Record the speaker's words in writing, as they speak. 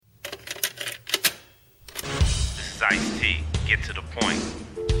is Ice-T. Get to the point.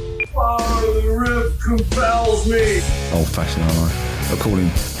 Oh, the riff compels me. Old-fashioned, aren't I? They're calling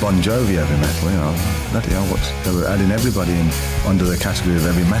Bon Jovi heavy metal, you know. Bloody hell, they were adding everybody in under the category of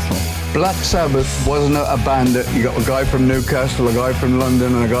heavy metal. Black Sabbath wasn't a band that you got a guy from Newcastle, a guy from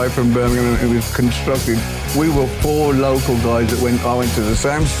London, and a guy from Birmingham, and it was constructed. We were four local guys that I went to the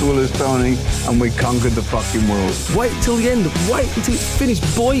same school as Tony, and we conquered the fucking world. Wait till the end. Wait until it's finished,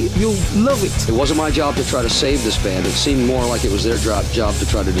 boy. You'll love it. It wasn't my job to try to save this band. It seemed more like it was their job to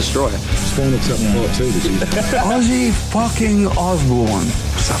try to destroy it. Spawn up something more too, did you? Ozzy fucking Osbourne.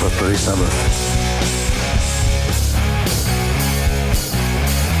 Sabbath, bloody Sabbath.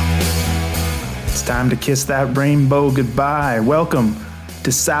 It's time to kiss that rainbow goodbye. Welcome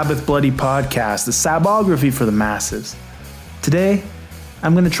to Sabbath Bloody Podcast, the sabography for the masses. Today,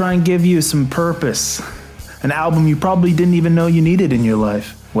 I'm going to try and give you some purpose. An album you probably didn't even know you needed in your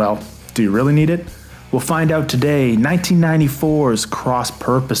life. Well, do you really need it? We'll find out today. 1994's Cross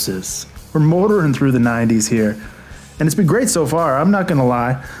Purposes. We're motoring through the 90s here. And it's been great so far, I'm not going to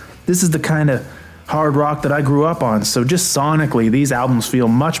lie. This is the kind of hard rock that I grew up on, so just sonically, these albums feel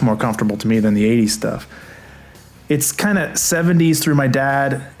much more comfortable to me than the 80s stuff. It's kind of 70s through my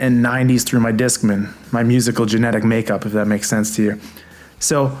dad and 90s through my Discman, my musical genetic makeup, if that makes sense to you.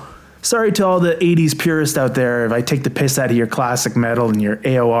 So, sorry to all the 80s purists out there if I take the piss out of your classic metal and your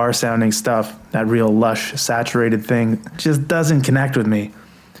AOR sounding stuff. That real lush, saturated thing just doesn't connect with me.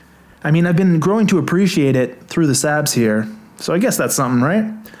 I mean, I've been growing to appreciate it through the Sabs here, so I guess that's something,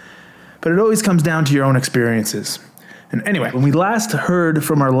 right? But it always comes down to your own experiences. And anyway, when we last heard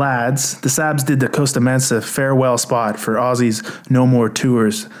from our lads, the Sabs did the Costa Mensa farewell spot for Ozzy's No More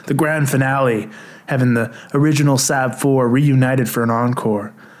Tours, the grand finale, having the original Sab 4 reunited for an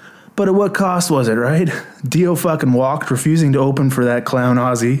encore. But at what cost was it, right? Dio fucking walked, refusing to open for that clown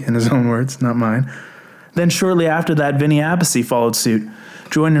Ozzy, in his own words, not mine. Then shortly after that, Vinny Appice followed suit,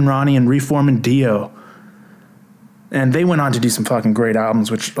 joining Ronnie and reforming Dio. And they went on to do some fucking great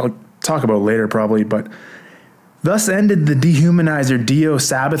albums, which I'll talk about later probably, but thus ended the Dehumanizer Dio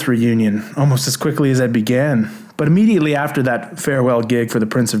Sabbath reunion almost as quickly as it began. But immediately after that farewell gig for the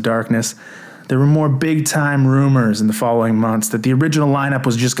Prince of Darkness, there were more big-time rumors in the following months that the original lineup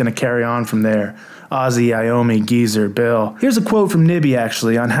was just going to carry on from there. Ozzy, Iommi, Geezer, Bill. Here's a quote from Nibby,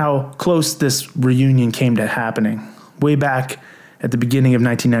 actually, on how close this reunion came to happening, way back at the beginning of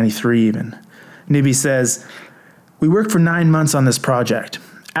 1993 even. Nibby says, "We worked for 9 months on this project.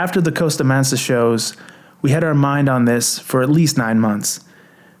 After the Costa Mansa shows, we had our mind on this for at least 9 months.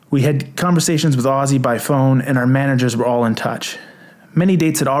 We had conversations with Ozzy by phone, and our managers were all in touch. Many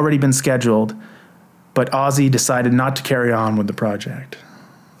dates had already been scheduled, but Ozzy decided not to carry on with the project."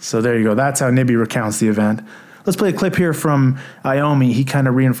 So there you go. That's how Nibby recounts the event. Let's play a clip here from Iommi. He kind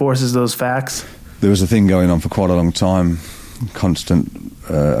of reinforces those facts. There was a thing going on for quite a long time, constant.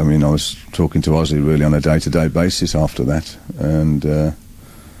 I was talking to Ozzy really on a day-to-day basis after that, and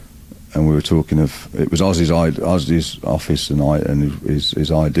we were talking of, it was Ozzy's office and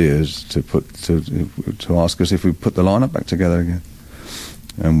his ideas to ask us if we put the lineup back together again.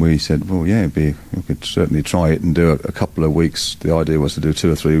 And we said, well, yeah, we could certainly try it and do a couple of weeks. The idea was to do 2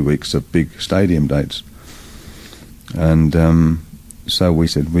 or 3 weeks of big stadium dates. And so we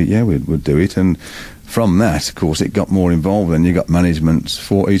said, we'd do it. And from that, of course, it got more involved. Then you got management.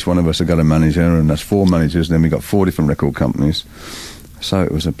 Each one of us had got a manager, and that's 4 managers. Then we got 4 different record companies. So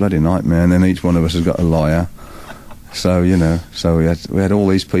it was a bloody nightmare. And then each one of us has got a lawyer. So we had all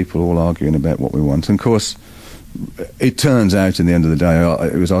these people all arguing about what we want. And of course, it turns out in the end of the day,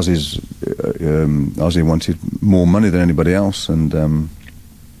 it was Ozzy wanted more money than anybody else, and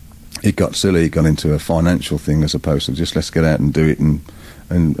it got silly. It got into a financial thing as opposed to just let's get out and do it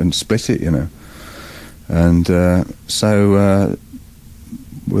and split it, And so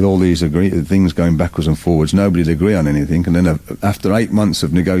with all these things going backwards and forwards, nobody'd agree on anything. And then after 8 months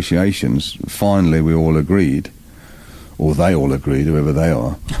of negotiations, finally we all agreed, or they all agreed, whoever they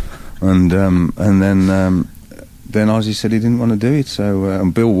are. And then Ozzy said he didn't want to do it. So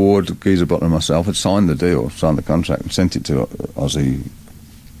and Bill Ward, Geezer Butler and myself had signed the contract and sent it to Ozzy,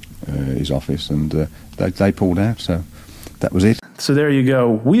 his office, and they pulled out. So that was it. So there you go.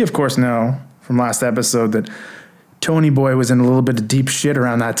 We, of course, know from last episode that Tony Boy was in a little bit of deep shit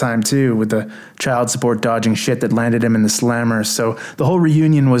around that time too, with the child support dodging shit that landed him in the slammer. So the whole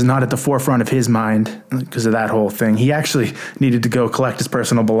reunion was not at the forefront of his mind because of that whole thing. He actually needed to go collect his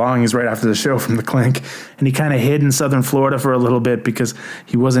personal belongings right after the show from the Clink, and he kind of hid in southern Florida for a little bit because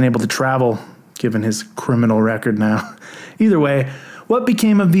he wasn't able to travel, given his criminal record now. Either way, what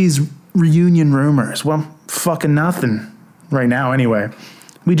became of these reunion rumors? Well, fucking nothing. Right now, anyway.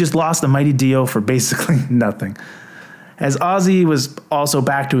 We just lost the mighty Dio for basically nothing. as Ozzy was also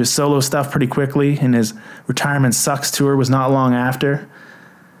back to his solo stuff pretty quickly, and his Retirement Sucks tour was not long after.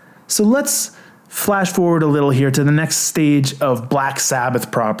 So let's flash forward a little here to the next stage of Black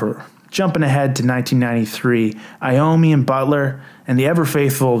Sabbath proper. Jumping ahead to 1993, Iommi and Butler, and the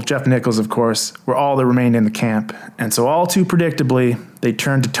ever-faithful Jeff Nichols, of course, were all that remained in the camp. And so all too predictably, they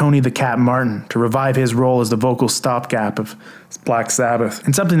turned to Tony the Cat Martin to revive his role as the vocal stopgap of Black Sabbath,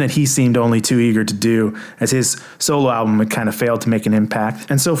 and something that he seemed only too eager to do, as his solo album had kind of failed to make an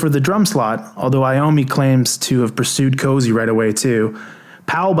impact. And so for the drum slot, although Iommi claims to have pursued Cozy right away too,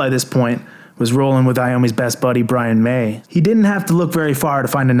 Powell by this point was rolling with Iommi's best buddy Brian May. He didn't have to look very far to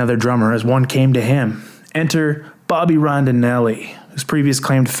find another drummer, as one came to him. Enter Bobby Rondinelli, whose previous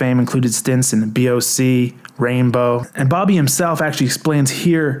claim to fame included stints in BOC, Rainbow, and Bobby himself actually explains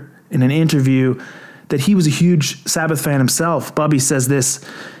here in an interview that he was a huge Sabbath fan himself. Bobby says this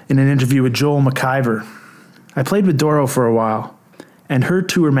in an interview with Joel McIver. I played with Doro for a while, and her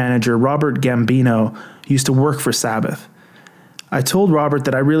tour manager, Robert Gambino, used to work for Sabbath. I told Robert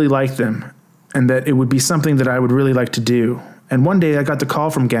that I really liked them, and that it would be something that I would really like to do. And one day I got the call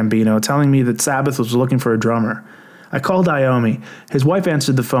from Gambino telling me that Sabbath was looking for a drummer. I called Iommi. His wife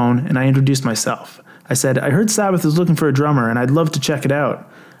answered the phone, and I introduced myself. I said, I heard Sabbath was looking for a drummer, and I'd love to check it out.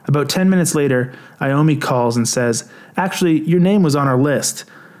 About 10 minutes later, Iommi calls and says, actually, your name was on our list.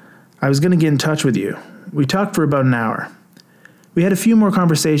 I was going to get in touch with you. We talked for about an hour. We had a few more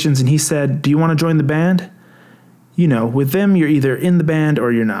conversations, and he said, do you want to join the band? You know, with them, you're either in the band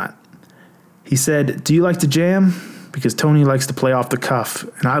or you're not. He said, do you like to jam? Because Tony likes to play off the cuff,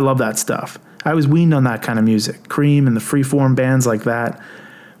 and I love that stuff. I was weaned on that kind of music, Cream and the freeform bands like that.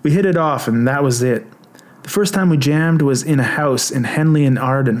 We hit it off, and that was it. The first time we jammed was in a house in Henley and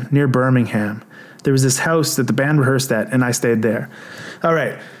Arden, near Birmingham. There was this house that the band rehearsed at, and I stayed there. All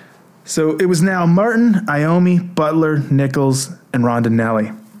right, so it was now Martin, Iommi, Butler, Nichols, and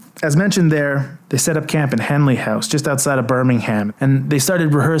Rondinelli. As mentioned there, they set up camp in Henley House, just outside of Birmingham, and they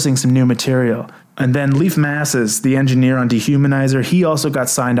started rehearsing some new material. And then Leif Masses, the engineer on Dehumanizer, he also got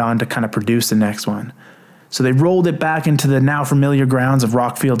signed on to kind of produce the next one. So they rolled it back into the now familiar grounds of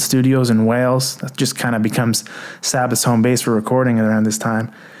Rockfield Studios in Wales. That just kind of becomes Sabbath's home base for recording around this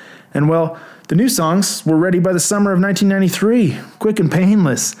time. And well, the new songs were ready by the summer of 1993, quick and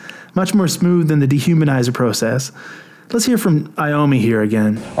painless, much more smooth than the Dehumanizer process. Let's hear from Iommi here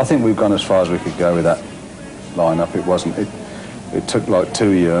again. I think we've gone as far as we could go with that lineup. It took like 2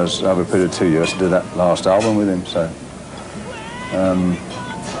 years, over a period of 2 years, to do that last album with him. So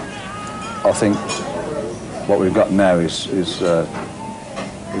I think what we've got now is the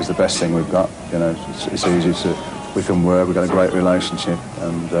best thing we've got. You know, it's easy we can work. We've got a great relationship,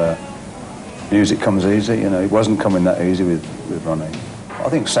 and music comes easy. You know, it wasn't coming that easy with Ronnie. I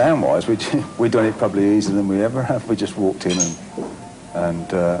think sound-wise, we've done it probably easier than we ever have. We just walked in and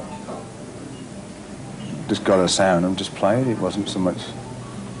just got a sound and just played. It wasn't so much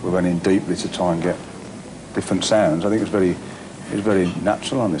we went in deeply to try and get different sounds. I think it was very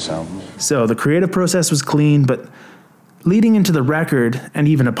natural on this album. So the creative process was clean, but leading into the record, and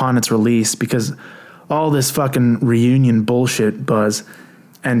even upon its release, because all this fucking reunion bullshit buzz,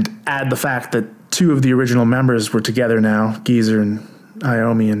 and add the fact that two of the original members were together now, Geezer and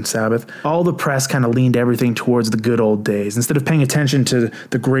Iommi and Sabbath, all the press kind of leaned everything towards the good old days, instead of paying attention to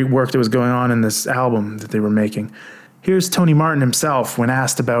the great work that was going on in this album that they were making. Here's Tony Martin himself when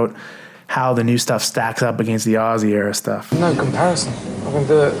asked about how the new stuff stacks up against the Ozzy era stuff. No comparison. I mean,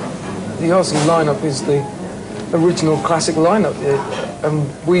 the Ozzy lineup is the original classic lineup, and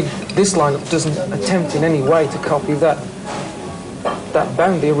this lineup doesn't attempt in any way to copy that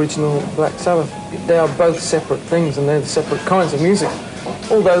band, the original Black Sabbath. They are both separate things, and they're separate kinds of music.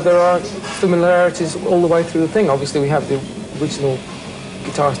 Although there are similarities all the way through the thing. Obviously, we have the original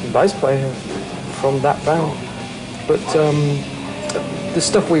guitarist and bass player from that band, but the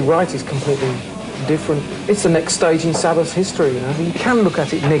stuff we write is completely different. It's the next stage in Sabbath's history. You know, you can look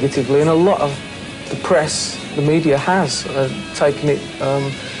at it negatively, and a lot of the press, the media, has taken it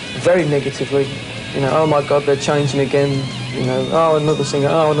very negatively. You know, oh my God, they're changing again. You know, oh, another singer,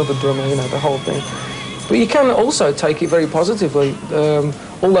 oh, another drummer. You know, the whole thing. But you can also take it very positively.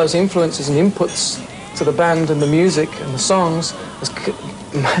 All those influences and inputs to the band and the music and the songs has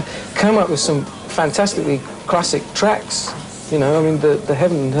come up with some fantastically classic tracks. You know, I mean, the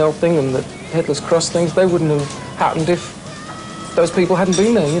Heaven and Hell thing and the Headless Cross things, they wouldn't have happened if those people hadn't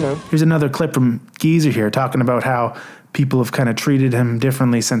been there, you know. Here's another clip from Geezer here talking about how people have kind of treated him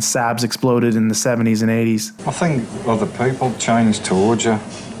differently since Sabs exploded in the 70s and 80s. I think other people changed towards you.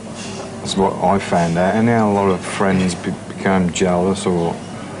 That's what I found out. And now a lot of friends became jealous, or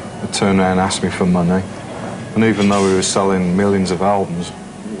they turned around and asked me for money. And even though he was selling millions of albums,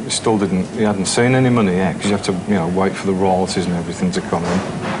 he hadn't seen any money yet, because you have to, wait for the royalties and everything to come in.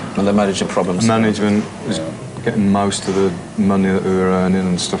 And the management problems. Management was getting most of the money that we were earning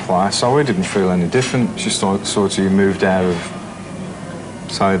and stuff like that, so we didn't feel any different. Just sort of moved out of,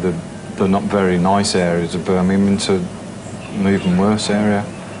 say, the not very nice areas of Birmingham into an even worse area.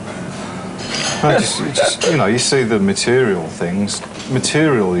 You see the material things.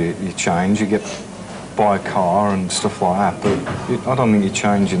 Material you change, you buy a car and stuff like that, but I don't think you're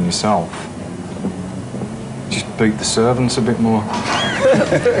changing yourself. Just beat the servants a bit more.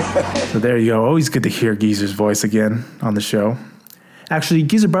 So there you go. Always good to hear Geezer's voice again on the show. Actually,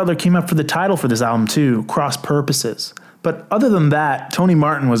 Geezer Butler came up for the title for this album too, Cross Purposes. But other than that, Tony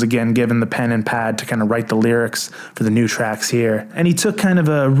Martin was again given the pen and pad to kind of write the lyrics for the new tracks here. And he took kind of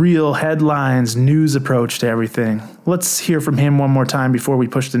a real headlines, news approach to everything. Let's hear from him one more time before we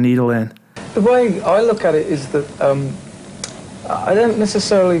push the needle in. The way I look at it is that I don't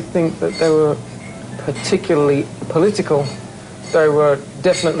necessarily think that they were particularly political. They were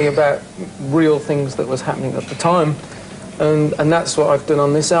definitely about real things that was happening at the time. And that's what I've done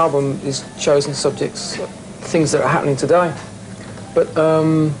on this album, is chosen subjects, things that are happening today. But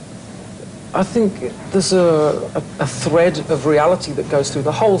I think there's a thread of reality that goes through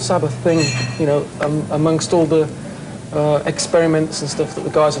the whole Sabbath thing, amongst all the experiments and stuff that the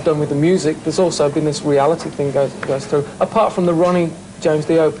guys have done with the music. There's also been this reality thing goes through. Apart from the Ronnie James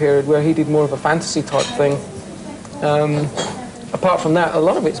Dio period, where he did more of a fantasy type thing, apart from that, a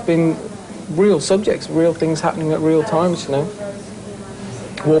lot of it's been real subjects, real things happening at real times,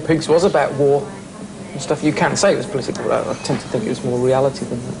 War Pigs was about war and stuff. You can't say it was political, but I tend to think it was more reality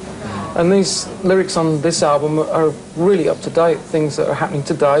than that. And these lyrics on this album are really up to date, things that are happening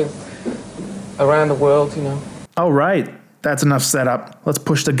today around the world, All right, that's enough setup. Let's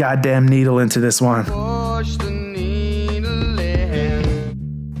push the goddamn needle into this one.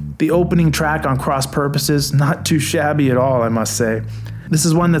 The opening track on Cross Purposes, not too shabby at all, I must say. This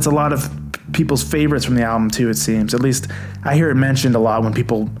is one that's a lot of people's favorites from the album too, it seems. At least I hear it mentioned a lot when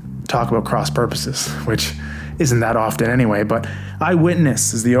people talk about Cross Purposes, which isn't that often anyway, but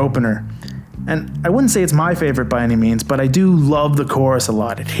Eyewitness is the opener. And I wouldn't say it's my favorite by any means, but I do love the chorus a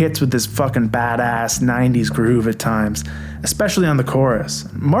lot. It hits with this fucking badass 90s groove at times, especially on the chorus.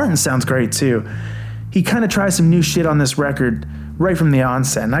 Martin sounds great too. He kind of tries some new shit on this record right from the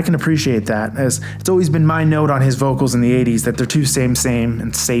onset, and I can appreciate that, as it's always been my note on his vocals in the 80s that they're too same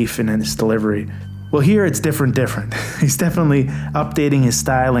and safe in his delivery. Well, here it's different. He's definitely updating his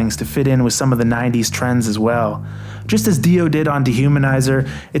stylings to fit in with some of the 90s trends as well. Just as Dio did on Dehumanizer,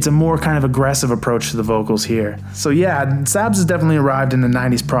 it's a more kind of aggressive approach to the vocals here. So yeah, Sabs has definitely arrived in the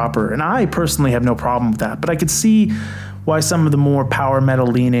 90s proper, and I personally have no problem with that, but I could see why some of the more power metal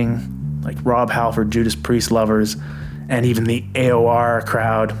leaning, like Rob Halford, Judas Priest lovers, and even the AOR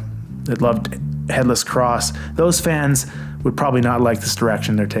crowd that loved Headless Cross, those fans would probably not like this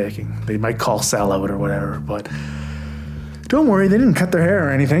direction they're taking. They might call sellout or whatever, but don't worry, they didn't cut their hair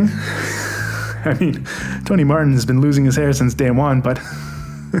or anything. I mean, Tony Martin has been losing his hair since day one, but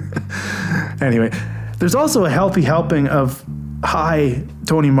anyway, there's also a healthy helping of high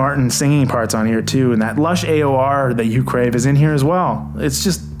Tony Martin singing parts on here too, and that lush AOR that you crave is in here as well. It's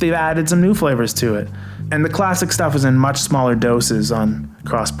just they've added some new flavors to it. And the classic stuff is in much smaller doses on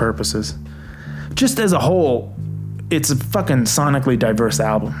Cross Purposes. Just as a whole, it's a fucking sonically diverse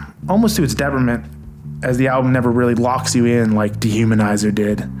album, almost to its detriment, as the album never really locks you in like Dehumanizer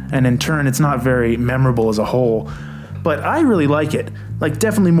did, and in turn it's not very memorable as a whole. But I really like it, like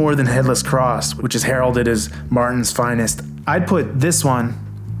definitely more than Headless Cross, which is heralded as Martin's finest. I'd put this one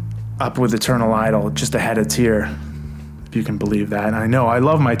up with Eternal Idol, just ahead of Tear, if you can believe that. And I know I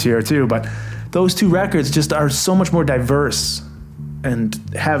love my Tear too, but those two records just are so much more diverse and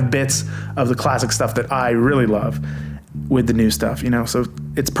have bits of the classic stuff that I really love with the new stuff, so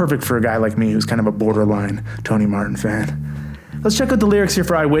it's perfect for a guy like me who's kind of a borderline Tony Martin fan. Let's check out the lyrics here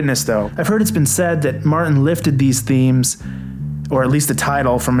for Eyewitness though. I've heard it's been said that Martin lifted these themes, or at least the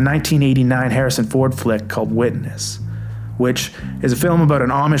title, from a 1989 Harrison Ford flick called Witness, which is a film about an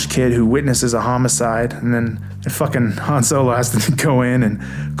Amish kid who witnesses a homicide, and then fucking Han Solo has to go in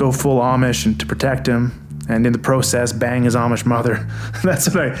and go full Amish and to protect him, and in the process bang his Amish mother. That's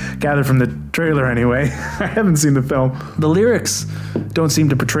what I gathered from the trailer anyway. I haven't seen the film. The lyrics don't seem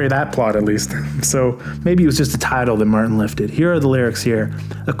to portray that plot, at least. So maybe it was just a title that Martin lifted. Here are the lyrics here.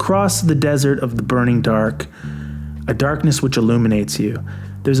 Across the desert of the burning dark, a darkness which illuminates you,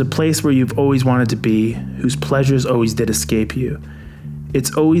 there's a place where you've always wanted to be, whose pleasures always did escape you.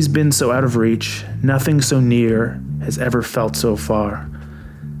 It's always been so out of reach, nothing so near has ever felt so far.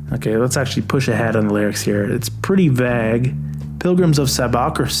 Okay, let's actually push ahead on the lyrics here. It's pretty vague. Pilgrims of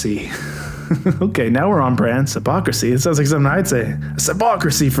Sabocracy. Okay, now we're on brand. Sabocracy. It sounds like something I'd say. A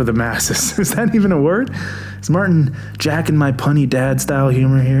sabocracy for the masses. Is that even a word? Is Martin jacking my punny dad style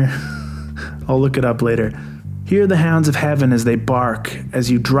humor here? I'll look it up later. Hear the hounds of heaven as they bark, as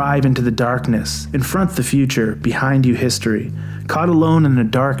you drive into the darkness. In front the future, behind you history. Caught alone in a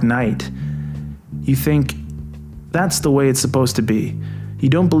dark night. You think, that's the way it's supposed to be. You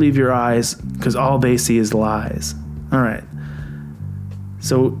don't believe your eyes, because all they see is lies. Alright.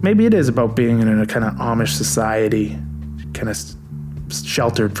 So maybe it is about being in a kind of Amish society, kind of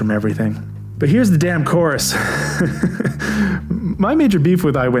sheltered from everything. But here's the damn chorus. My major beef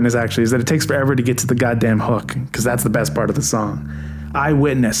with Eyewitness actually is that it takes forever to get to the goddamn hook, because that's the best part of the song.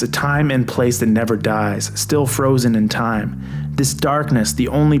 Eyewitness, a time and place that never dies, still frozen in time. This darkness, the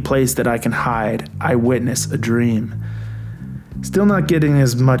only place that I can hide. Eyewitness, a dream. Still not getting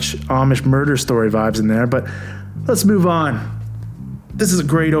as much Amish murder story vibes in there, but let's move on. This is a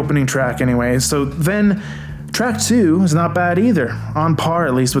great opening track anyway. So then, track 2 is not bad either. On par,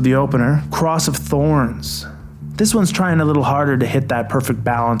 at least, with the opener. Cross of Thorns. This one's trying a little harder to hit that perfect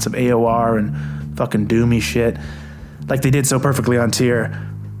balance of AOR and fucking doomy shit, like they did so perfectly on Tyr.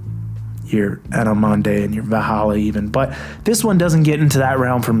 Your Anomonde and your Valhalla even. But this one doesn't get into that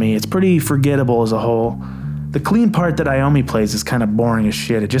realm for me. It's pretty forgettable as a whole. The clean part that Iommi plays is kind of boring as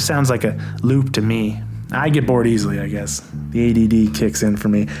shit. It just sounds like a loop to me. I get bored easily, I guess. The ADD kicks in for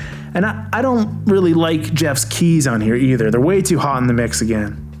me. And I don't really like Jeff's keys on here either. They're way too hot in the mix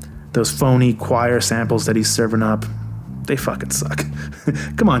again. Those phony choir samples that he's serving up, they fucking suck.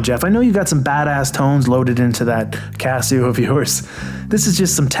 Come on, Jeff. I know you got some badass tones loaded into that Casio of yours. This is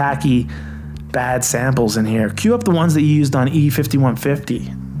just some tacky, bad samples in here. Cue up the ones that you used on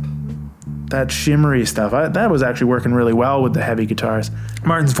E5150. That shimmery stuff, that was actually working really well with the heavy guitars.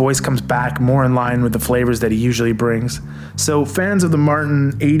 Martin's voice comes back more in line with the flavors that he usually brings. So fans of the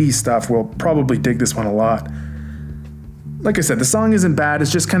Martin 80s stuff will probably dig this one a lot. Like I said, the song isn't bad, it's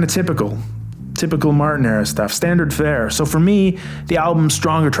just kind of typical Martin era stuff, standard fare. So for me, the album's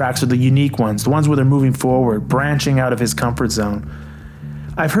stronger tracks are the unique ones, the ones where they're moving forward, branching out of his comfort zone.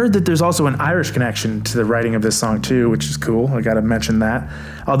 I've heard that there's also an Irish connection to the writing of this song too, which is cool. I gotta mention that.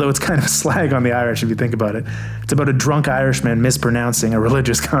 Although it's kind of a slag on the Irish if you think about it. It's about a drunk Irishman mispronouncing a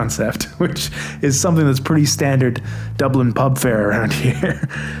religious concept, which is something that's pretty standard Dublin pub fare around here.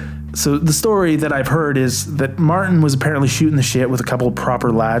 So the story that I've heard is that Martin was apparently shooting the shit with a couple of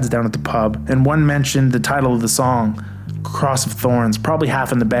proper lads down at the pub, and one mentioned the title of the song, Cross of Thorns, probably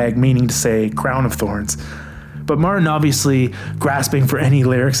half in the bag, meaning to say Crown of Thorns. But Martin obviously grasping for any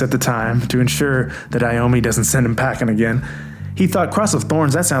lyrics at the time to ensure that Iommi doesn't send him packing again. He thought, Cross of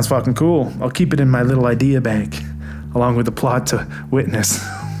Thorns, that sounds fucking cool. I'll keep it in my little idea bank, along with the plot to Witness.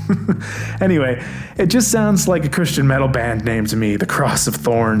 Anyway, it just sounds like a Christian metal band name to me, the Cross of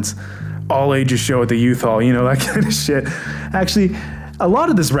Thorns. All ages show at the youth hall, you know, that kind of shit. Actually, a lot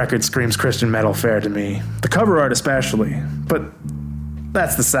of this record screams Christian metal fare to me. The cover art especially. But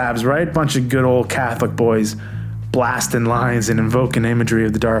that's the Sabs, right? Bunch of good old Catholic boys blasting lines and invoking imagery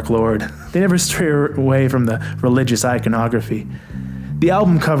of the Dark Lord. They never stray away from the religious iconography. The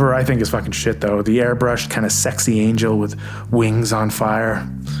album cover I think is fucking shit though. The airbrushed kind of sexy angel with wings on fire.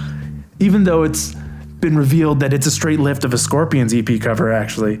 Even though it's been revealed that it's a straight lift of a Scorpions EP cover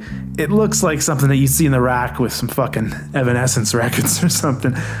actually, it looks like something that you see in the rack with some fucking Evanescence records or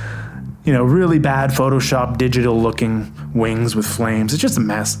something. You know, really bad Photoshop digital looking wings with flames. It's just a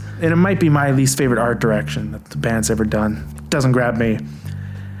mess. And it might be my least favorite art direction that the band's ever done. Doesn't grab me.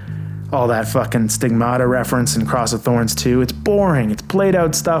 All that fucking Stigmata reference and Cross of Thorns too. It's boring. It's played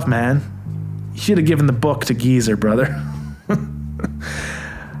out stuff, man. You should have given the book to Geezer, brother.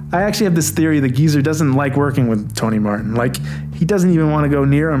 I actually have this theory that Geezer doesn't like working with Tony Martin. Like, he doesn't even want to go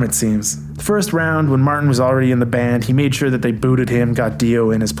near him, it seems. The first round, when Martin was already in the band, he made sure that they booted him, got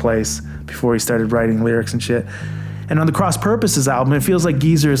Dio in his place before he started writing lyrics and shit. And on the Cross Purposes album, it feels like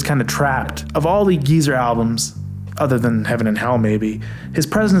Geezer is kind of trapped. Of all the Geezer albums, other than Heaven and Hell maybe, his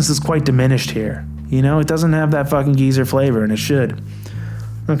presence is quite diminished here. You know, it doesn't have that fucking Geezer flavor, and it should.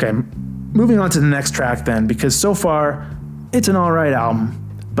 Okay, moving on to the next track then, because so far, it's an alright album.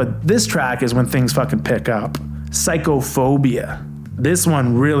 But this track is when things fucking pick up. Psychophobia. This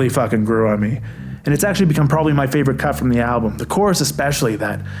one really fucking grew on me. And it's actually become probably my favorite cut from the album. The chorus especially,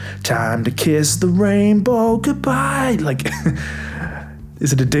 that time to kiss the rainbow goodbye. Like,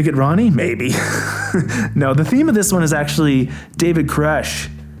 is it a dig at Ronnie? Maybe. No, the theme of this one is actually David Koresh.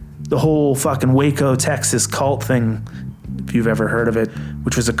 The whole fucking Waco, Texas cult thing, if you've ever heard of it,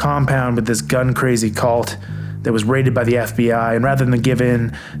 which was a compound with this gun-crazy cult that was raided by the FBI, and rather than give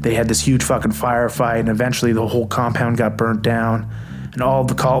in, they had this huge fucking firefight, and eventually the whole compound got burnt down, and all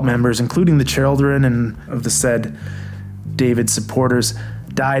the cult members, including the children and of the said David supporters,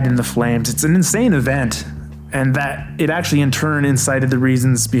 died in the flames. It's an insane event, and that it actually in turn incited the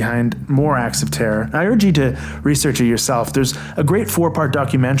reasons behind more acts of terror. I urge you to research it yourself. There's a great 4-part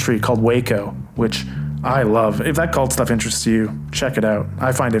documentary called Waco, which I love. If that cult stuff interests you, check it out.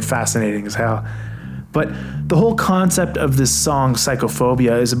 I find it fascinating as hell. But the whole concept of this song,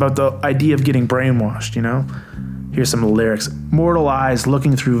 Psychophobia, is about the idea of getting brainwashed, you know? Here's some of the lyrics. Mortal eyes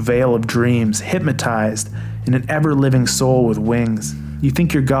looking through veil of dreams, hypnotized in an ever-living soul with wings. You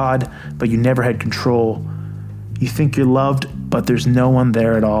think you're God, but you never had control. You think you're loved, but there's no one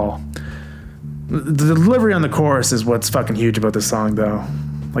there at all. The delivery on the chorus is what's fucking huge about this song, though.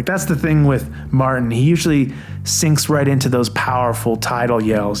 Like, that's the thing with Martin. He usually sinks right into those powerful tidal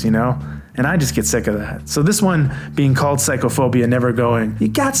yells, you know? And I just get sick of that. So this one being called Psychophobia, never going, you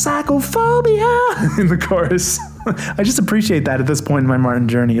got psychophobia in the chorus. I just appreciate that at this point in my Martin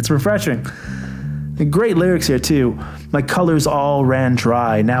journey. It's refreshing. And great lyrics here too. My colors all ran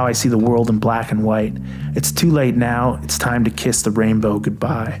dry. Now I see the world in black and white. It's too late now. It's time to kiss the rainbow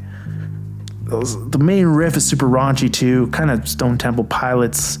goodbye. The main riff is super raunchy too, kind of Stone Temple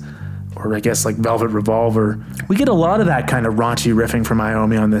Pilots, or I guess like Velvet Revolver. We get a lot of that kind of raunchy riffing from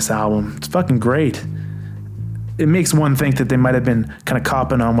Iommi on this album. It's fucking great. It makes one think that they might have been kind of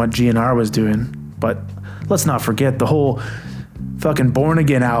copping on what GNR was doing, but let's not forget the whole fucking Born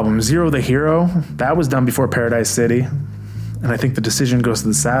Again album, Zero the Hero, that was done before Paradise City, and I think the decision goes to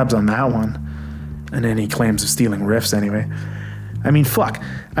the Sabs on that one, and any claims of stealing riffs anyway. I mean, fuck.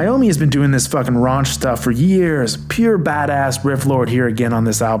 Iommi has been doing this fucking raunch stuff for years. Pure badass riff lord here again on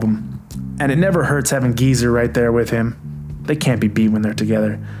this album. And it never hurts having Geezer right there with him. They can't be beat when they're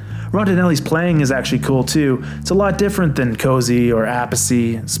together. Rondinelli's playing is actually cool too. It's a lot different than Cozy or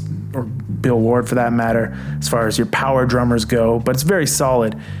Appice, or Bill Ward for that matter, as far as your power drummers go, but it's very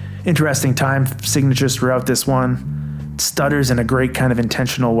solid. Interesting time signatures throughout this one. Stutters in a great kind of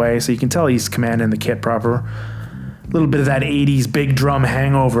intentional way, so you can tell he's commanding the kit proper. A little bit of that 80s big drum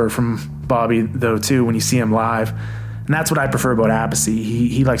hangover from Bobby, though, too, when you see him live. And that's what I prefer about Appice.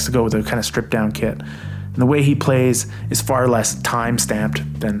 He likes to go with a kind of stripped-down kit. And the way he plays is far less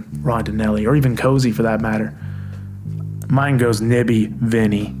time-stamped than Rondinelli, or even Cozy, for that matter. Mine goes Nibby,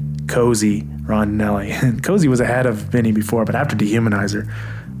 Vinny, Cozy, Rondinelli. And Cozy was ahead of Vinny before, but after Dehumanizer,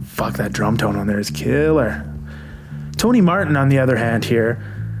 fuck, that drum tone on there is killer. Tony Martin, on the other hand, here,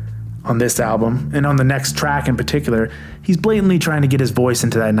 on this album, and on the next track in particular, he's blatantly trying to get his voice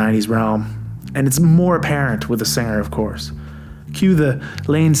into that 90s realm. And it's more apparent with the singer, of course. Cue the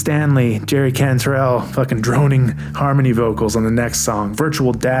Lane Stanley, Jerry Cantrell fucking droning harmony vocals on the next song,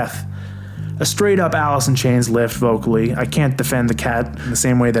 Virtual Death. A straight-up Alice in Chains lift vocally. I can't defend the cat in the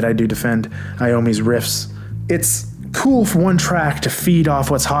same way that I do defend Iommi's riffs. It's cool for one track to feed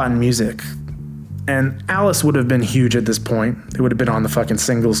off what's hot in music. And Alice would have been huge at this point. It would have been on the fucking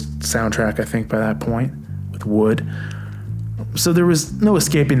singles soundtrack, I think, by that point, with Wood. So there was no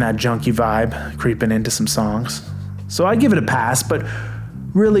escaping that junky vibe creeping into some songs. So I give it a pass, but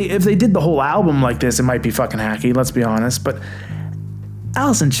really, if they did the whole album like this, it might be fucking hacky, let's be honest. But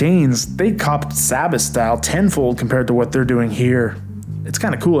Alice in Chains, they copped Sabbath style tenfold compared to what they're doing here. It's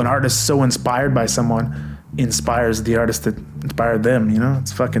kind of cool. An artist so inspired by someone inspires the artist that inspired them, you know?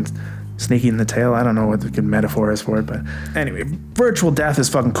 It's fucking sneaky in the tail. I don't know what the good metaphor is for it, but anyway, Virtual Death is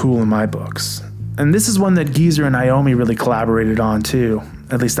fucking cool in my books. And this is one that Geezer and Iommi really collaborated on too.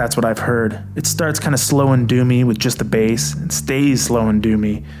 At least that's what I've heard. It starts kind of slow and doomy with just the bass, and stays slow and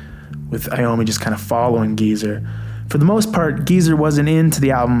doomy with Iommi just kind of following Geezer. For the most part, Geezer wasn't into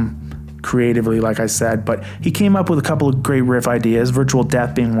the album creatively, like I said, but he came up with a couple of great riff ideas, Virtual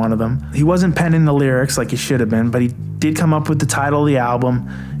Death being one of them. He wasn't penning the lyrics like he should have been, but he did come up with the title of the album,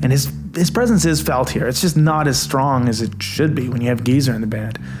 and his presence is felt here. It's just not as strong as it should be when you have Geezer in the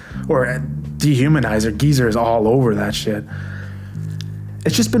band. Or Dehumanizer, Geezer is all over that shit.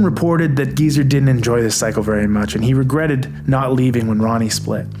 It's just been reported that Geezer didn't enjoy this cycle very much, and he regretted not leaving when Ronnie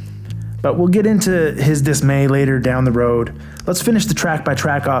split. But we'll get into his dismay later down the road. Let's finish the track by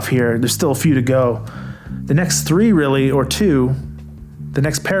track off here. There's still a few to go. The next three, really, or two, the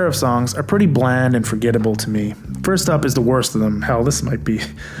next pair of songs are pretty bland and forgettable to me. First up is the worst of them. Hell, this might be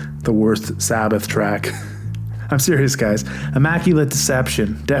the worst Sabbath track. I'm serious, guys. Immaculate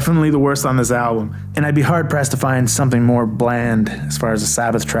Deception. Definitely the worst on this album. And I'd be hard-pressed to find something more bland as far as a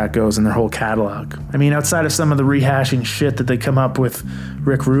Sabbath track goes in their whole catalog. I mean, outside of some of the rehashing shit that they come up with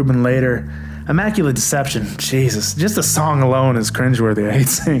Rick Rubin later, Immaculate Deception, Jesus, just the song alone is cringeworthy. I hate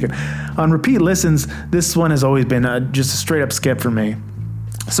saying it. On repeat listens, this one has always been just a straight up skip for me.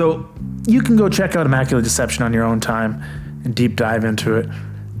 So you can go check out Immaculate Deception on your own time and deep dive into it.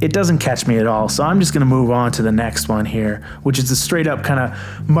 It doesn't catch me at all, so I'm just going to move on to the next one here, which is a straight up kind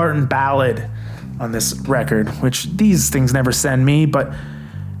of Martin ballad on this record, which these things never send me, but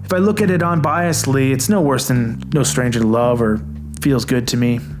if I look at it unbiasedly, it's no worse than No Stranger to Love or Feels Good to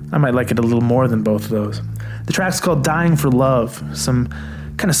Me. I might like it a little more than both of those. The track's called Dying for Love, some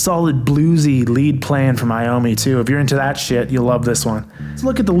kind of solid bluesy lead playing from Iommi too. If you're into that shit, you'll love this one. Let's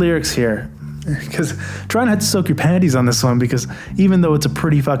look at the lyrics here, because try not to soak your panties on this one, because even though it's a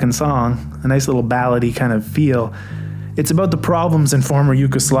pretty fucking song, a nice little ballady kind of feel, it's about the problems in former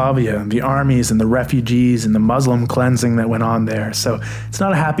Yugoslavia, the armies and the refugees and the Muslim cleansing that went on there. So it's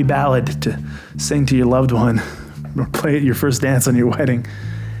not a happy ballad to sing to your loved one or play at your first dance on your wedding.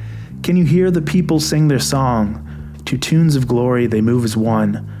 Can you hear the people sing their song? To tunes of glory they move as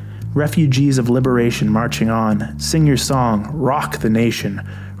one. Refugees of liberation marching on. Sing your song, rock the nation,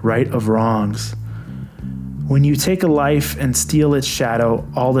 right of wrongs. When you take a life and steal its shadow,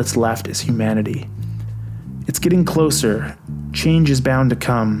 all that's left is humanity. It's getting closer. Change is bound to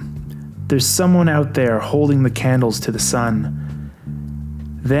come. There's someone out there holding the candles to the sun.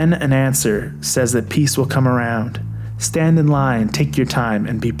 Then an answer says that peace will come around. Stand in line, take your time,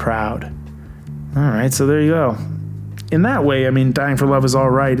 and be proud. All right, so there you go. In that way, I mean, Dying for Love is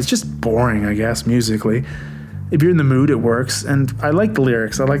all right. It's just boring, I guess, musically. If you're in the mood, it works. And I like the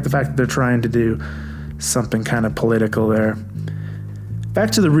lyrics. I like the fact that they're trying to do something kind of political there.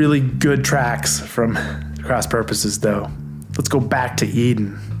 Back to the really good tracks from Cross Purposes, though. Let's go back to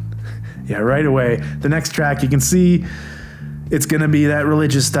Eden. Yeah, right away. The next track, you can see it's going to be that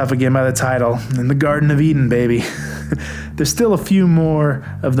religious stuff again by the title. In the Garden of Eden, baby. There's still a few more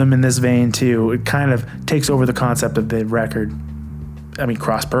of them in this vein, too. It kind of takes over the concept of the record. I mean,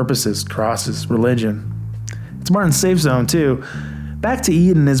 cross purposes, crosses, religion. It's Martin's safe zone, too. Back to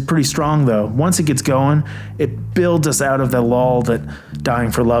Eden is pretty strong, though. Once it gets going, it builds us out of the lull that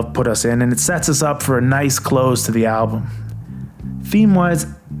Dying for Love put us in, and it sets us up for a nice close to the album. Theme-wise,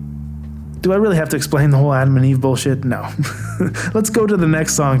 do I really have to explain the whole Adam and Eve bullshit? No. Let's go to the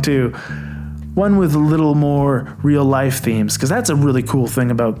next song, too. One with a little more real-life themes, because that's a really cool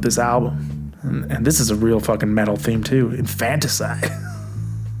thing about this album. And this is a real fucking metal theme, too. Infanticide.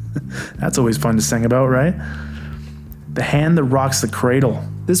 That's always fun to sing about, right? The Hand That Rocks the Cradle.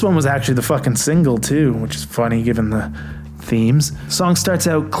 This one was actually the fucking single, too, which is funny given the themes. The song starts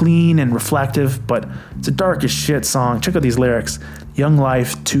out clean and reflective, but it's a dark as shit song. Check out these lyrics. Young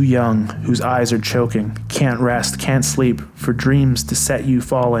life, too young, whose eyes are choking. Can't rest, can't sleep, for dreams to set you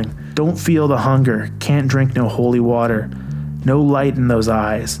falling. Don't feel the hunger, can't drink no holy water. No light in those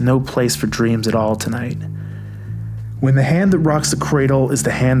eyes, no place for dreams at all tonight. When the hand that rocks the cradle is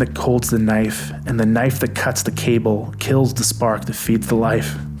the hand that holds the knife, and the knife that cuts the cable kills the spark that feeds the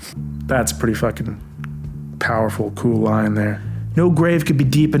life. That's a pretty fucking powerful, cool line there. No grave could be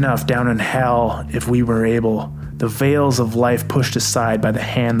deep enough down in hell if we were able. The veils of life pushed aside by the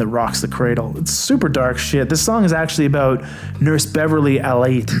hand that rocks the cradle. It's super dark shit. This song is actually about Nurse Beverly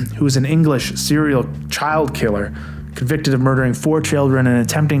Alate, who is an English serial child killer, convicted of murdering 4 children and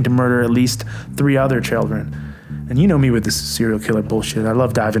attempting to murder at least 3 other children. And you know me with this serial killer bullshit. I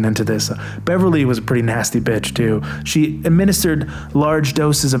love diving into this. Beverly was a pretty nasty bitch, too. She administered large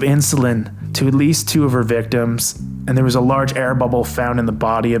doses of insulin to at least 2 of her victims, and there was a large air bubble found in the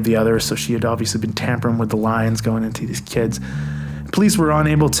body of the other, so she had obviously been tampering with the lines going into these kids. Police were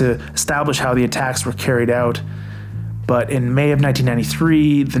unable to establish how the attacks were carried out, but in May of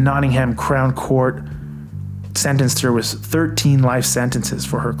 1993, the Nottingham Crown Court sentenced her with 13 life sentences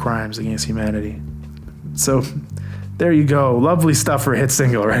for her crimes against humanity. So, there you go. Lovely stuff for a hit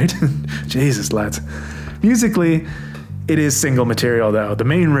single, right? Jesus, lads. Musically, it is single material, though. The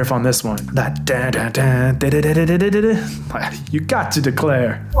main riff on this one, that you got to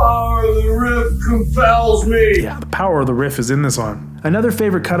declare. Power of the riff compels me. Yeah, the power of the riff is in this one. Another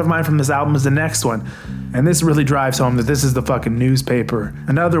favorite cut of mine from this album is the next one. And this really drives home that this is the fucking newspaper.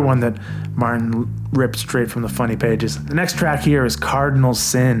 Another one that Martin ripped straight from the funny pages. The next track here is Cardinal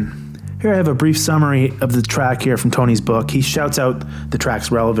Sin. Here I have a brief summary of the track here from Tony's book. He shouts out the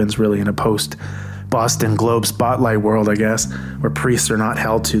track's relevance really in a post-Boston Globe spotlight world, I guess, where priests are not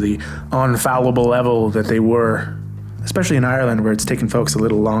held to the unfallible level that they were, especially in Ireland, where it's taken folks a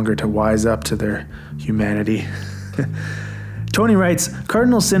little longer to wise up to their humanity. Tony writes,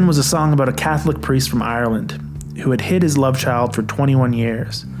 Cardinal Sin was a song about a Catholic priest from Ireland who had hid his love child for 21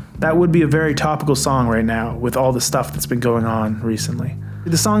 years. That would be a very topical song right now with all the stuff that's been going on recently.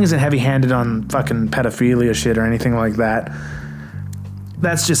 The song isn't heavy-handed on fucking pedophilia shit or anything like that.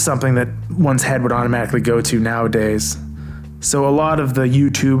 That's just something that one's head would automatically go to nowadays. So a lot of the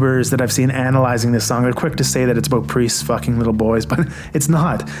YouTubers that I've seen analyzing this song are quick to say that it's about priests fucking little boys, but it's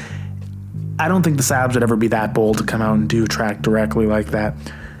not. I don't think the Sabs would ever be that bold to come out and do a track directly like that.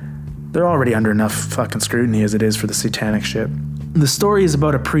 They're already under enough fucking scrutiny as it is for the satanic shit. The story is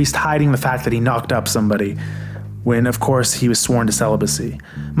about a priest hiding the fact that he knocked up somebody when, of course, he was sworn to celibacy.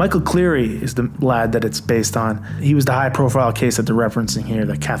 Michael Cleary is the lad that it's based on. He was the high-profile case that they're referencing here,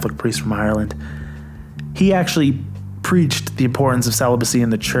 the Catholic priest from Ireland. He actually preached the importance of celibacy in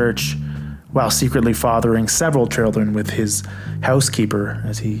the church while secretly fathering several children with his housekeeper,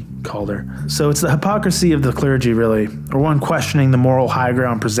 as he called her. So it's the hypocrisy of the clergy, really, or one questioning the moral high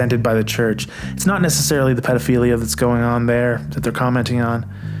ground presented by the church. It's not necessarily the pedophilia that's going on there that they're commenting on.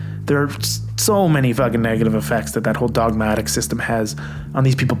 There are so many fucking negative effects that whole dogmatic system has on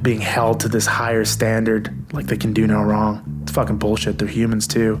these people being held to this higher standard, like they can do no wrong. It's fucking bullshit. They're humans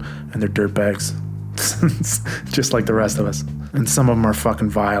too, and they're dirtbags. Just like the rest of us. And some of them are fucking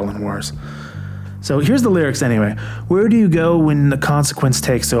vile and worse. So here's the lyrics anyway. Where do you go when the consequence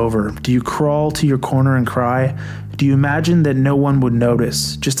takes over? Do you crawl to your corner and cry? Do you imagine that no one would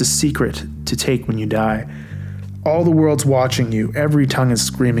notice? Just a secret to take when you die. All the world's watching you. Every tongue is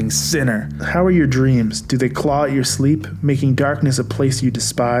screaming, sinner. How are your dreams? Do they claw at your sleep, making darkness a place you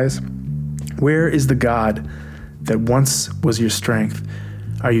despise? Where is the God that once was your strength?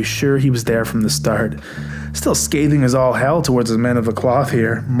 Are you sure he was there from the start? Still scathing as all hell towards the men of the cloth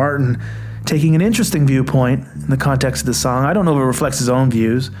here. Martin taking an interesting viewpoint in the context of the song. I don't know if it reflects his own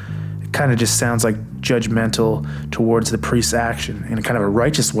views. It kind of just sounds like judgmental towards the priest's action in a kind of a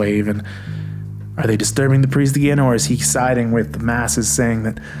righteous way even. Are they disturbing the priest again, or is he siding with the masses saying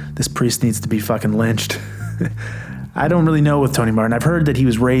that this priest needs to be fucking lynched? I don't really know with Tony Martin. I've heard that he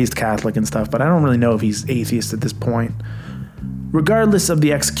was raised Catholic and stuff, but I don't really know if he's atheist at this point. Regardless of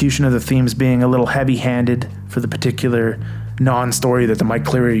the execution of the themes being a little heavy-handed for the particular non-story that the Mike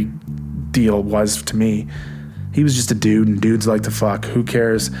Cleary deal was to me, he was just a dude, and dudes like to fuck. Who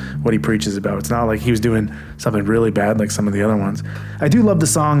cares what he preaches about? It's not like he was doing something really bad like some of the other ones. I do love the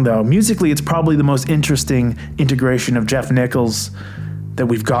song, though. Musically, it's probably the most interesting integration of Jeff Nichols that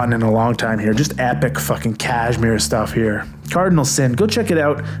we've gotten in a long time here. Just epic fucking cashmere stuff here. Cardinal Sin. Go check it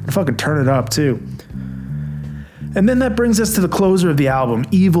out and fucking turn it up, too. And then that brings us to the closer of the album,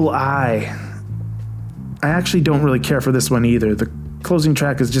 Evil Eye. I actually don't really care for this one either. The closing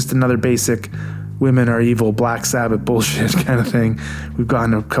track is just another basic women are evil, Black Sabbath bullshit kind of thing we've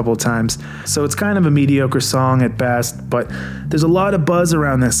gotten a couple of times. So it's kind of a mediocre song at best, but there's a lot of buzz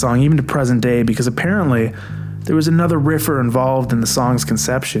around this song, even to present day, because apparently there was another riffer involved in the song's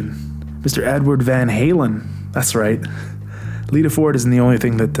conception. Mr. Edward Van Halen. That's right. Lita Ford isn't the only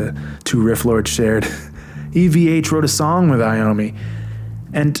thing that the two riff lords shared. EVH wrote a song with Iommi.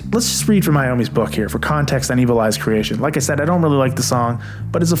 And let's just read from Iommi's book here for context on Evil Eye's creation. Like I said, I don't really like the song,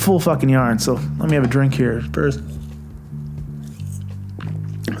 but it's a full fucking yarn, so let me have a drink here first.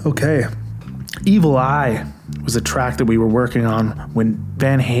 Okay. Evil Eye was a track that we were working on when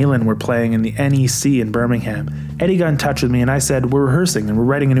Van Halen were playing in the NEC in Birmingham. Eddie got in touch with me and I said, we're rehearsing and we're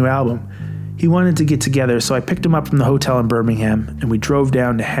writing a new album. He wanted to get together, so I picked him up from the hotel in Birmingham and we drove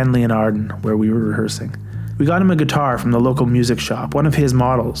down to Henley and Arden where we were rehearsing. We got him a guitar from the local music shop, one of his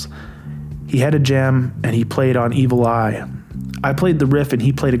models. He had a jam and he played on Evil Eye. I played the riff and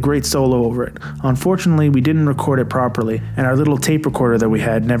he played a great solo over it. Unfortunately, we didn't record it properly, and our little tape recorder that we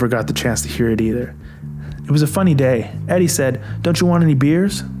had never got the chance to hear it either. It was a funny day. Eddie said, "Don't you want any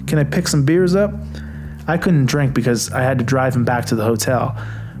beers? Can I pick some beers up?" I couldn't drink because I had to drive him back to the hotel,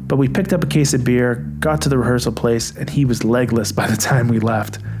 but we picked up a case of beer, got to the rehearsal place, and he was legless by the time we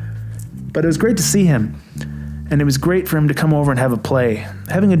left. But it was great to see him, and it was great for him to come over and have a play.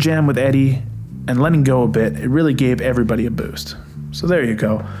 Having a jam with Eddie and letting go a bit, it really gave everybody a boost. So there you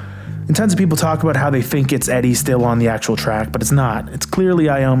go. And tons of people talk about how they think it's Eddie still on the actual track, but it's not. It's clearly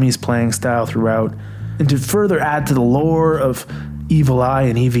Iommi's playing style throughout. And to further add to the lore of Evil Eye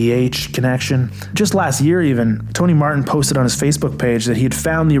and EVH connection, just last year even, Tony Martin posted on his Facebook page that he had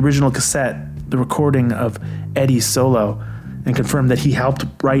found the original cassette, the recording of Eddie's solo, and confirmed that he helped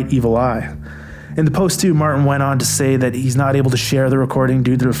write Evil Eye. In the post too, Martin went on to say that he's not able to share the recording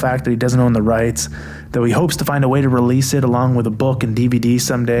due to the fact that he doesn't own the rights, though he hopes to find a way to release it along with a book and DVD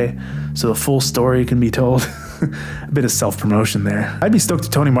someday, so the full story can be told. A bit of self-promotion there. I'd be stoked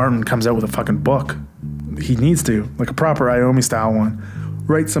if Tony Martin comes out with a fucking book. He needs to, like a proper Iommi style one.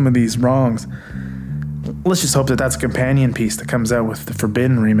 Right some of these wrongs. Let's just hope that that's a companion piece that comes out with the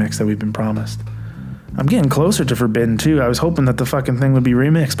Forbidden remix that we've been promised. I'm getting closer to Forbidden, too. I was hoping that the fucking thing would be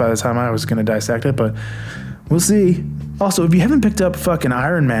remixed by the time I was going to dissect it, but we'll see. Also, if you haven't picked up fucking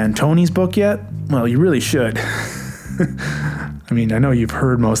Iron Man, Tony's book yet, well, you really should. I mean, I know you've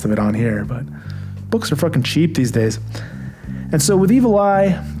heard most of it on here, but books are fucking cheap these days. And so with Evil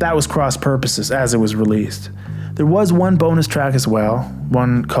Eye, that was cross purposes as it was released. There was one bonus track as well,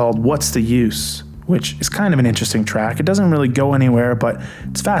 one called What's the Use, which is kind of an interesting track. It doesn't really go anywhere, but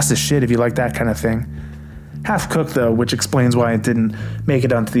it's fast as shit if you like that kind of thing. Half cooked though, which explains why it didn't make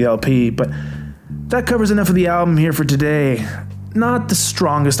it onto the LP, but that covers enough of the album here for today. Not the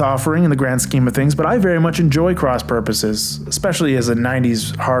strongest offering in the grand scheme of things, but I very much enjoy cross purposes, especially as a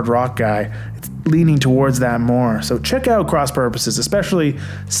 90s hard rock guy. It's leaning towards that more. So check out cross purposes, especially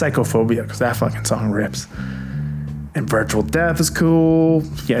Psychophobia, because that fucking song rips. And Virtual Death is cool.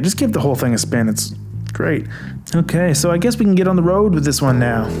 Yeah, just give the whole thing a spin. It's great. Okay, so I guess we can get on the road with this one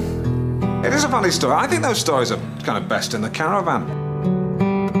now. It is a funny story. I think those stories are kind of best in the caravan.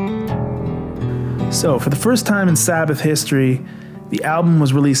 So, for the first time in Sabbath history, the album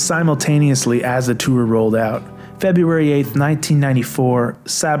was released simultaneously as the tour rolled out. February 8th, 1994,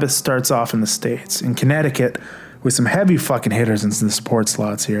 Sabbath starts off in the States, in Connecticut, with some heavy fucking hitters in the support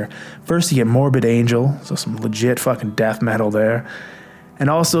slots here. First, you get Morbid Angel, so some legit fucking death metal there, and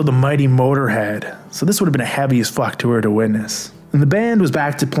also the mighty Motorhead. So this would have been a heavy as fuck tour to witness. And the band was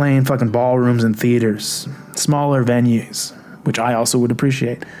back to playing fucking ballrooms and theaters, smaller venues, which I also would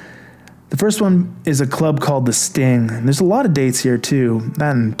appreciate. The first one is a club called The Sting, and there's a lot of dates here too.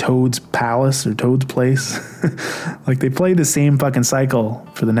 That in Toad's Palace or Toad's Place. Like they play the same fucking cycle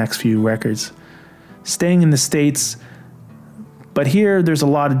for the next few records. Staying in the States, but here there's a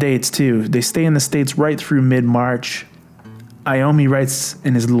lot of dates too. They stay in the States right through mid-March. Iommi writes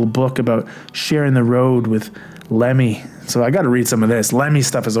in his little book about sharing the road with Lemmy. So I gotta read some of this. Lemmy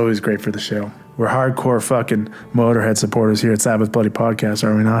stuff is always great for the show. We're hardcore fucking Motorhead supporters here at Sabbath Bloody Podcast,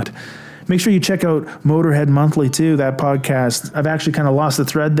 are we not? Make sure you check out Motorhead Monthly too, that podcast. I've actually kind of lost the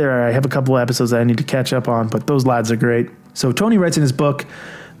thread there. I have a couple of episodes that I need to catch up on, but those lads are great. So Tony writes in his book,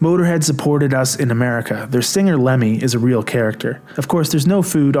 Motorhead supported us in America. Their singer Lemmy is a real character. Of course, there's no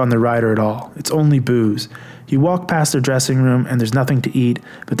food on the rider at all. It's only booze. You walk past their dressing room and there's nothing to eat,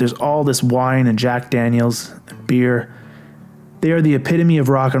 but there's all this wine and Jack Daniels and beer. They are the epitome of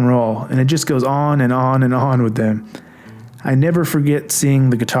rock and roll, and it just goes on and on and on with them. I never forget seeing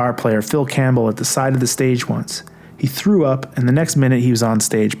the guitar player Phil Campbell at the side of the stage once. He threw up, and the next minute he was on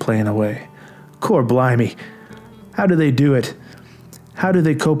stage playing away. Core blimey. How do they do it? How do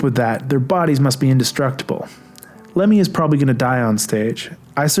they cope with that? Their bodies must be indestructible. Lemmy is probably going to die on stage.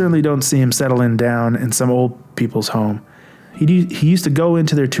 I certainly don't see him settling down in some old people's home. He used to go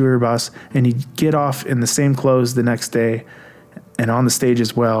into their tour bus, and he'd get off in the same clothes the next day, and on the stage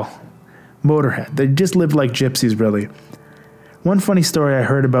as well. Motorhead. They just lived like gypsies, really. One funny story I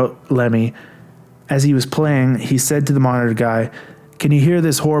heard about Lemmy, as he was playing, he said to the monitor guy, "Can you hear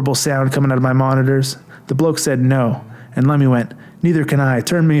this horrible sound coming out of my monitors?" The bloke said no, and Lemmy went, "Neither can I,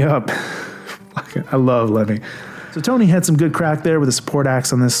 turn me up." I love Lemmy. So Tony had some good crack there with the support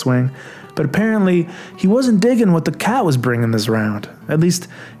acts on this swing, but apparently he wasn't digging what the cat was bringing this round. At least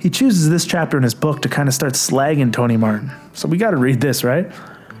he chooses this chapter in his book to kind of start slagging Tony Martin. So we got to read this, right?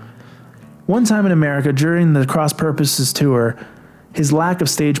 One time in America, during the Cross Purposes tour, his lack of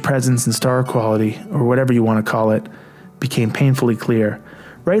stage presence and star quality, or whatever you want to call it, became painfully clear.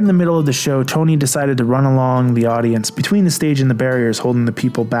 Right in the middle of the show, Tony decided to run along the audience, between the stage and the barriers holding the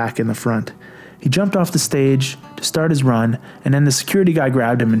people back in the front. He jumped off the stage to start his run, and then the security guy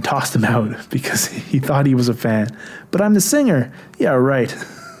grabbed him and tossed him out because he thought he was a fan. "But I'm the singer." Yeah, right.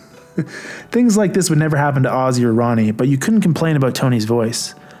 Things like this would never happen to Ozzy or Ronnie, but you couldn't complain about Tony's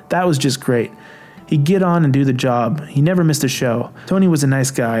voice. That was just great. He'd get on and do the job. He never missed a show. Tony was a nice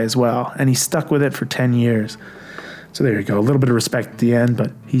guy as well, and he stuck with it for 10 years. So there you go, a little bit of respect at the end,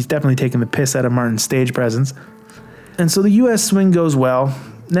 but he's definitely taking the piss out of Martin's stage presence. And so the US swing goes well.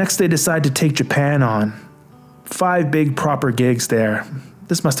 Next they decide to take Japan on. 5 big proper gigs there.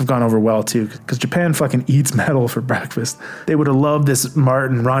 This must have gone over well too, because Japan fucking eats metal for breakfast. They would have loved this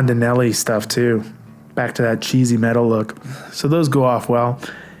Martin Rondinelli stuff too. Back to that cheesy metal look. So those go off well.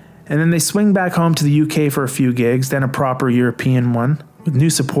 And then they swing back home to the UK for a few gigs, then a proper European one with new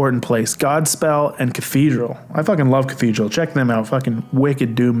support in place. Godspell and Cathedral. I fucking love Cathedral. Check them out. Fucking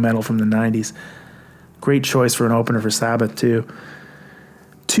wicked doom metal from the 90s. Great choice for an opener for Sabbath too.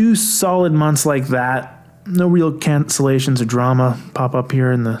 2 solid months like that. No real cancellations or drama pop up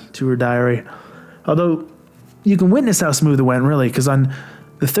here in the tour diary. Although you can witness how smooth it went really, because on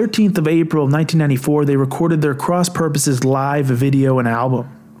the 13th of April 1994 they recorded their Cross Purposes live video and album.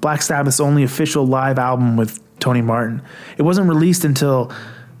 Black Sabbath's only official live album with Tony Martin. It wasn't released until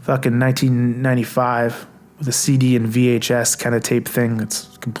fucking 1995 with a CD and VHS kind of tape thing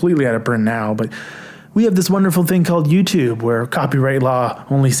that's completely out of print now, but we have this wonderful thing called YouTube where copyright law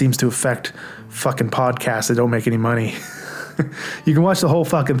only seems to affect fucking podcasts that don't make any money. You can watch the whole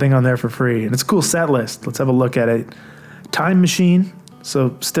fucking thing on there for free, and it's a cool set list. Let's have a look at it. Time Machine,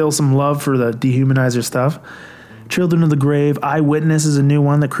 so still some love for the Dehumanizer stuff. Children of the Grave, Eyewitness is a new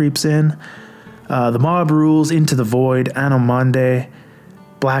one that creeps in. The Mob Rules, Into the Void, Anno Mundi,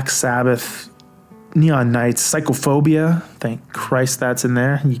 Black Sabbath, Neon Nights, Psychophobia, thank Christ that's in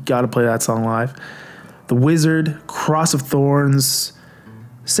there. You gotta play that song live. The Wizard, Cross of Thorns,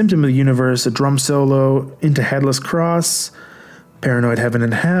 Symptom of the Universe, a drum solo, Into Headless Cross, Paranoid Heaven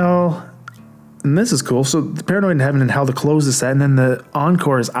and Hell. And this is cool. So the Paranoid Heaven and Hell to close the set, and then the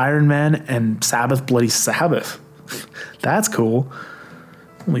encore is Iron Man and Sabbath Bloody Sabbath. That's cool.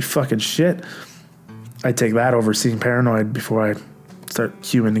 Holy fucking shit. I'd take that over seeing Paranoid before I start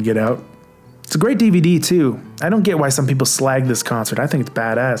queuing to get out. It's a great DVD too. I don't get why some people slag this concert. I think it's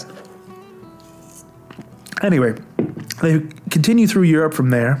badass. Anyway, they continue through Europe from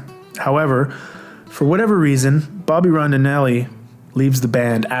there. However, for whatever reason, Bobby Rondinelli leaves the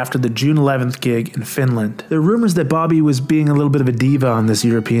band after the June 11th gig in Finland. There are rumors that Bobby was being a little bit of a diva on this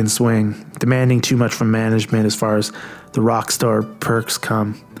European swing, demanding too much from management as far as the rock star perks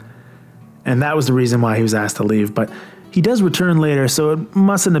come. And that was the reason why he was asked to leave. But he does return later, so it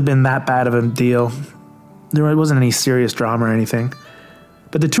mustn't have been that bad of a deal. There wasn't any serious drama or anything.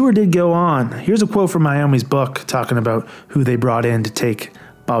 But the tour did go on. Here's a quote from Iommi's book talking about who they brought in to take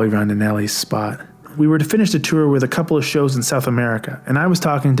Bobby Rondinelli's spot. We were to finish the tour with a couple of shows in South America, and I was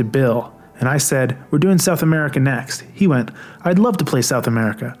talking to Bill, and I said, "We're doing South America next." He went, "I'd love to play South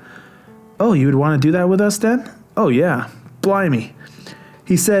America." "Oh, you would want to do that with us then?" "Oh, yeah. Blimey."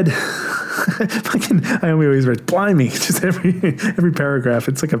 He said, I always write, "Blimey," just every paragraph.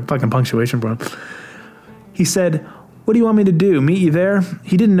 It's like a fucking punctuation problem. He said, "What do you want me to do? Meet you there?"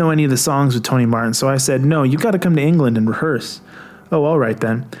 He didn't know any of the songs with Tony Martin, so I said, "No, you've got to come to England and rehearse." "Oh, all right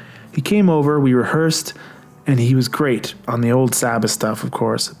then." He came over, we rehearsed, and he was great on the old Sabbath stuff, of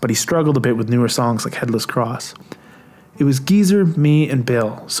course, but he struggled a bit with newer songs like Headless Cross. It was Geezer, me, and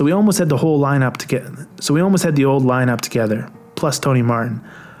Bill, so we almost had the whole lineup together. So we almost had the old lineup together, plus Tony Martin.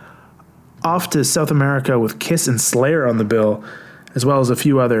 Off to South America with Kiss and Slayer on the bill, as well as a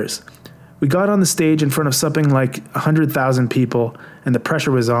few others. We got on the stage in front of something like 100,000 people, and the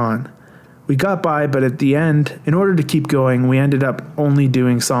pressure was on. We got by, but at the end, in order to keep going, we ended up only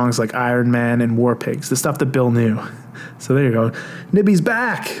doing songs like Iron Man and War Pigs, the stuff that Bill knew. So there you go. Nibby's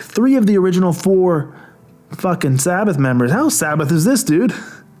back. 3 of the original 4 fucking Sabbath members. How Sabbath is this, dude?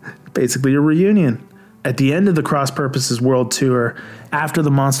 Basically a reunion. At the end of the Cross Purposes World Tour, after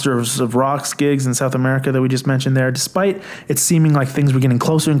the Monsters of Rock's gigs in South America that we just mentioned there, despite it seeming like things were getting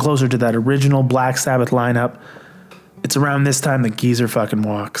closer and closer to that original Black Sabbath lineup, it's around this time that Geezer fucking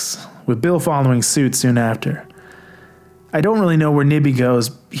walks, with Bill following suit soon after. I don't really know where Nibby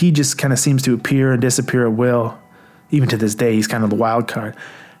goes. He just kind of seems to appear and disappear at will. Even to this day, he's kind of the wild card.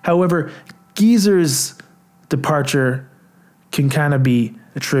 However, Geezer's departure can kind of be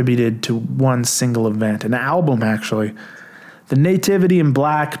attributed to one single event, an album actually. The Nativity in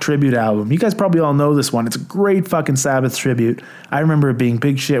Black tribute album. You guys probably all know this one. It's a great fucking Sabbath tribute. I remember it being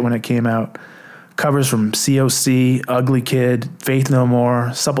big shit when it came out. Covers from COC, Ugly Kid, Faith No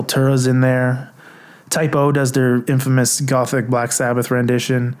More, Sepultura's in there. Type O does their infamous Gothic Black Sabbath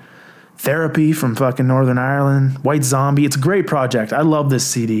rendition. Therapy from fucking Northern Ireland. White Zombie. It's a great project. I love this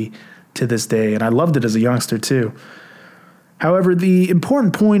CD to this day, and I loved it as a youngster too. However, the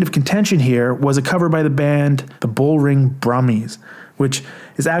important point of contention here was a cover by the band the Bullring Brummies, which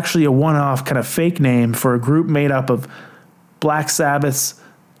is actually a one-off kind of fake name for a group made up of Black Sabbath's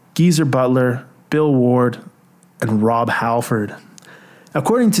Geezer Butler, Bill Ward, and Rob Halford.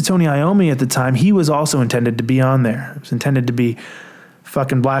 According to Tony Iommi at the time, he was also intended to be on there. It was intended to be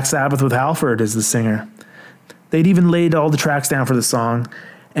fucking Black Sabbath with Halford as the singer. They'd even laid all the tracks down for the song,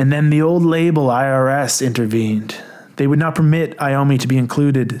 and then the old label IRS intervened. They would not permit Iommi to be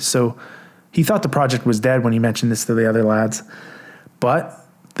included, so he thought the project was dead when he mentioned this to the other lads. But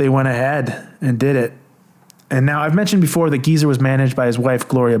they went ahead and did it. And now I've mentioned before that Geezer was managed by his wife,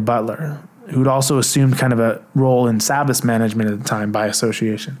 Gloria Butler, who'd also assumed kind of a role in Sabbath's management at the time by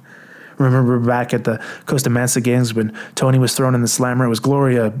association. Remember back at the Costa Mesa games when Tony was thrown in the slammer, it was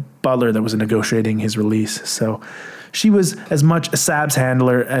Gloria Butler that was negotiating his release. So she was as much a Sab's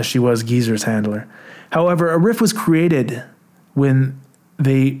handler as she was Geezer's handler. However, a riff was created when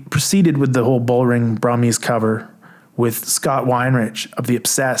they proceeded with the whole Bullring Brummies cover, with Scott Weinrich of The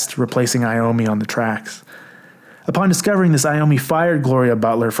Obsessed replacing Iommi on the tracks. Upon discovering this, Iommi fired Gloria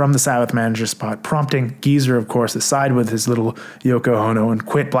Butler from the Sabbath manager spot, prompting Geezer, of course, to side with his little Yoko Ono and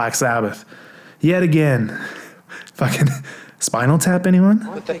quit Black Sabbath. Yet again. Fucking Spinal Tap, anyone?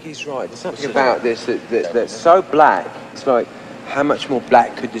 I think he's right. There's something about this that's so black. It's like, how much more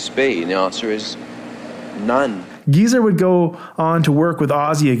black could this be? And the answer is none. Geezer would go on to work with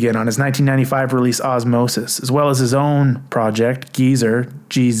Ozzy again on his 1995 release Osmosis, as well as his own project, Geezer,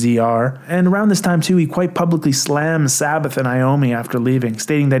 GZR. And around this time, too, he quite publicly slammed Sabbath and Iommi after leaving,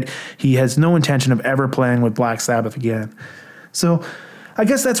 stating that he has no intention of ever playing with Black Sabbath again. So, I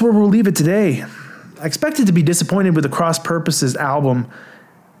guess that's where we'll leave it today. I expected to be disappointed with the Cross Purposes album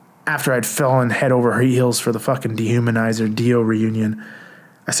after I'd fallen head over heels for the fucking Dehumanizer Dio reunion.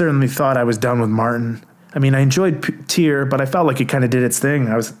 I certainly thought I was done with Martin. I mean, I enjoyed Tear, but I felt like it kind of did its thing.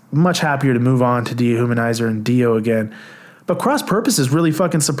 I was much happier to move on to Dehumanizer and Dio again. But Cross Purposes really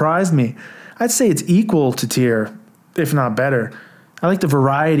fucking surprised me. I'd say it's equal to Tear, if not better. I like the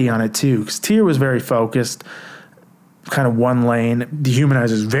variety on it too, because Tear was very focused, kind of one lane.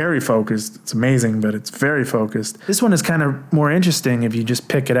 Dehumanizer is very focused. It's amazing, but it's very focused. This one is kind of more interesting if you just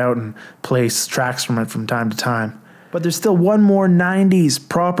pick it out and place tracks from it from time to time. But there's still one more 90s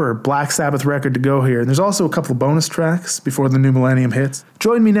proper Black Sabbath record to go here. And there's also a couple of bonus tracks before the new millennium hits.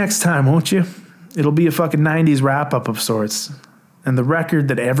 Join me next time, won't you? It'll be a fucking 90s wrap-up of sorts. And the record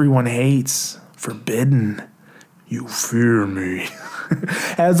that everyone hates, Forbidden. You fear me.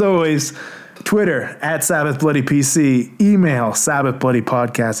 As always, Twitter, @SabbathBloodyPC, email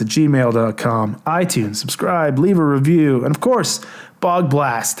sabbathbloodypodcast@gmail.com, iTunes, subscribe, leave a review, and of course, Bog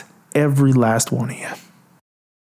Blast every last one of you.